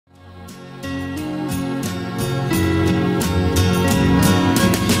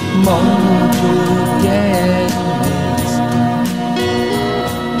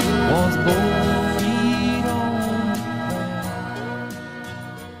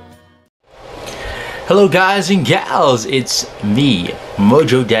Hello guys and gals, it's me,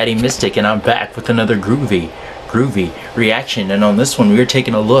 Mojo Daddy Mystic, and I'm back with another groovy reaction. And on this one, we're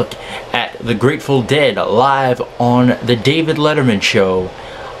taking a look at the Grateful Dead live on the David Letterman show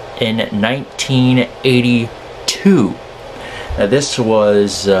in 1982. Now this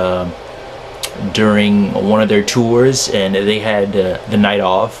was during one of their tours, and they had the night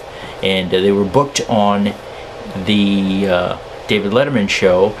off, and they were booked on the David Letterman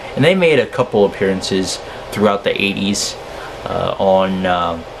show, and they made a couple appearances throughout the 80s on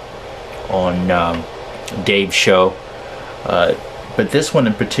Dave's show, but this one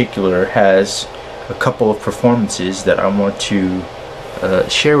in particular has a couple of performances that I want to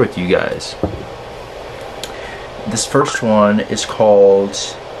share with you guys. This first one is called,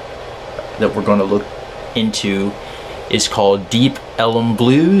 that we're going to look into, is called Deep Elem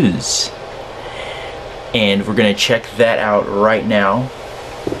Blues. And we're going to check that out right now.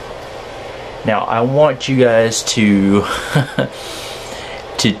 Now I want you guys to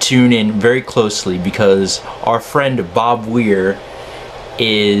to tune in very closely, because our friend Bob Weir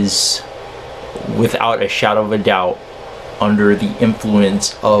is, without a shadow of a doubt, under the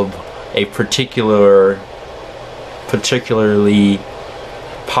influence of a particularly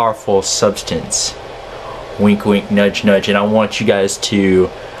powerful substance. Wink wink, nudge nudge. And I want you guys to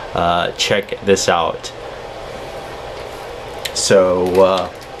check this out. So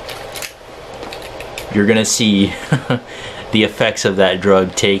you're gonna see the effects of that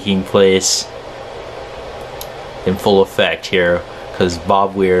drug taking place in full effect here, because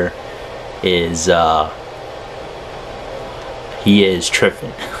Bob Weir is he is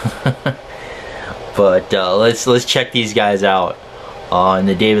tripping. But let's check these guys out on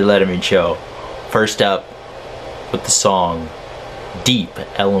the David Letterman show. First up with the song Deep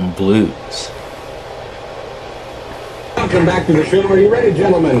Elem Blues. Welcome back to the show. Are you ready,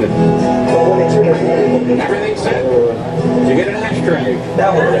 gentlemen? Everything set? Did you get an ashtray?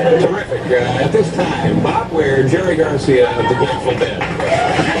 That was terrific. At this time, Bob Weir, Jerry Garcia of the Grateful Dead.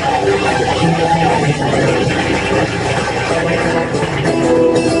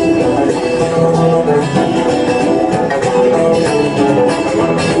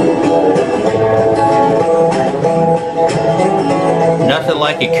 Nothing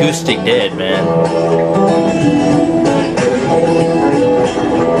like acoustic Dead, man.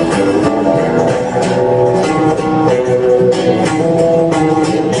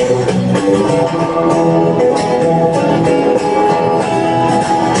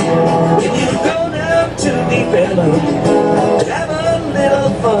 When you go down to Deep Elem, have a little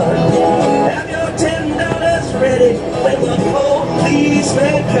fun. Have your $10 ready when the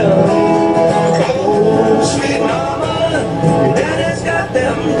policemen come. Oh, sweet mama, your daddy's got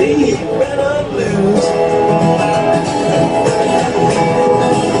them deep Elem blues.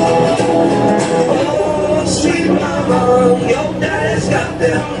 Oh, sweet mama, your daddy's got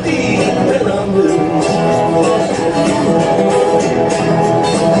them deep Elem blues.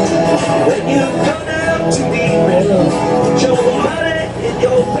 When you go down to Deep Elem, show money in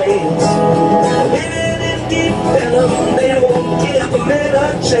your pants. Living in Deep Elem, they won't give a man a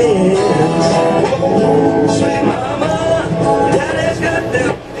chance. Oh, sweet mama, daddy's got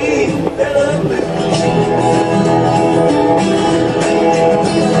them Deep Elem blues.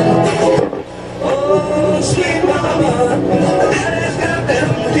 Oh, sweet mama, daddy's got them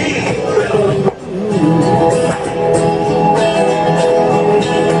Deep Elem blues.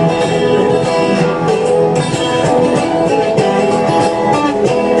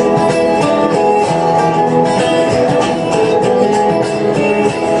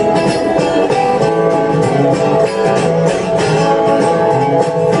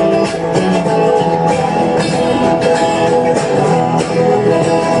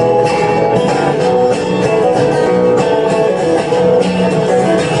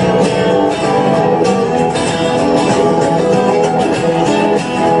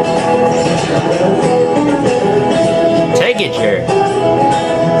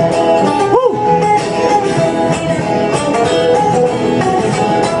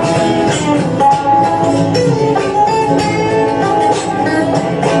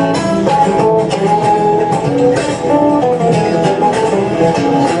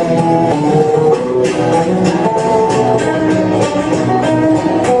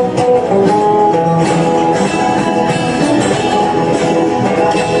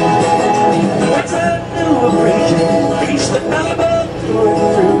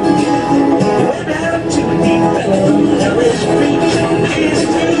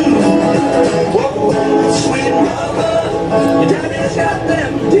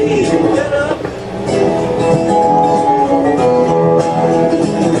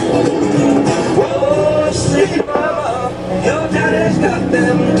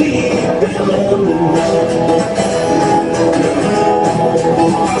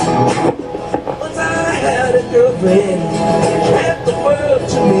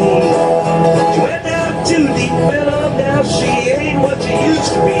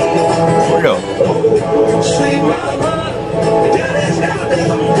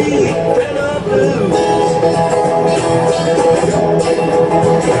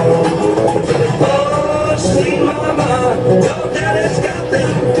 Oh, sweet mama, your daddy's got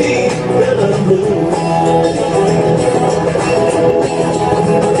them deep Elem blues.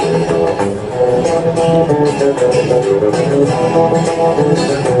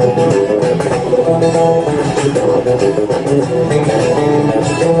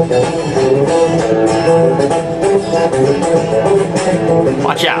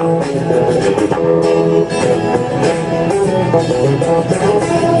 Watch out.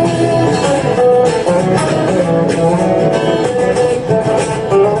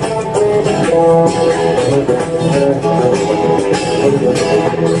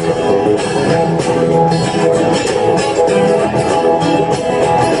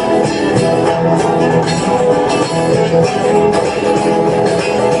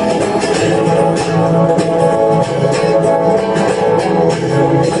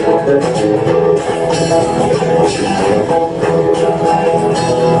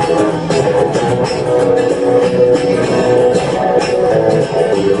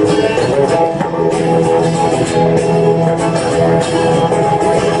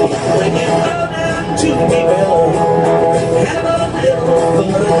 When you go down to the Elem, have a little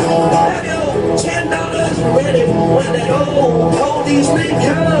fun. Have your $10 ready when that old policeman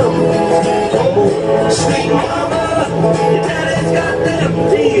come. Oh, sweet mama, your daddy's got them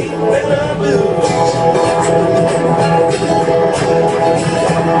deep Elem blues.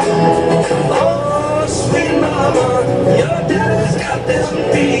 Oh, sweet mama, your daddy's got them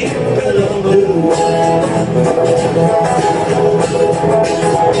deep Elem blues.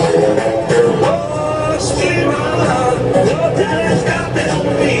 Oh, sweet mama, your daddy's got them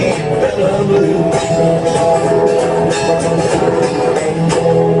deep Elem blues.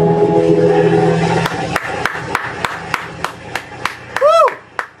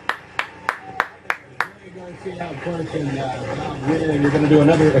 You're going to do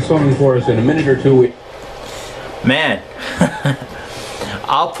another song for us in a minute or two. Man,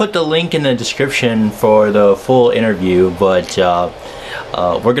 I'll put the link in the description for the full interview, but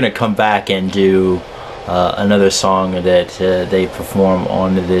we're gonna come back and do another song that they perform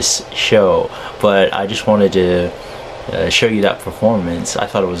on this show. But I just wanted to show you that performance. I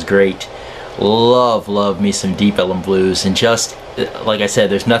thought it was great. Love me some Deep Elem Blues, and just like I said,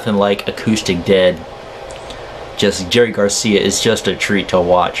 there's nothing like Acoustic Dead. Just Jerry Garcia is just a treat to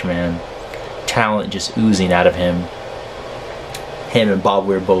watch, man. Talent just oozing out of him. Him and Bob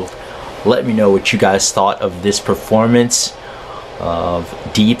Weir both. Let me know what you guys thought of this performance of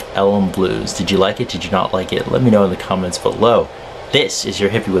Deep Elem Blues. Did you like it? Did you not like it? Let me know in the comments below. This is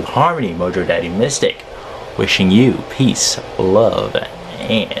your Hippie with Harmony, Mojo Daddy Mystic, wishing you peace, love,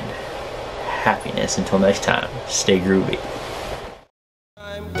 and happiness. Until next time, stay groovy.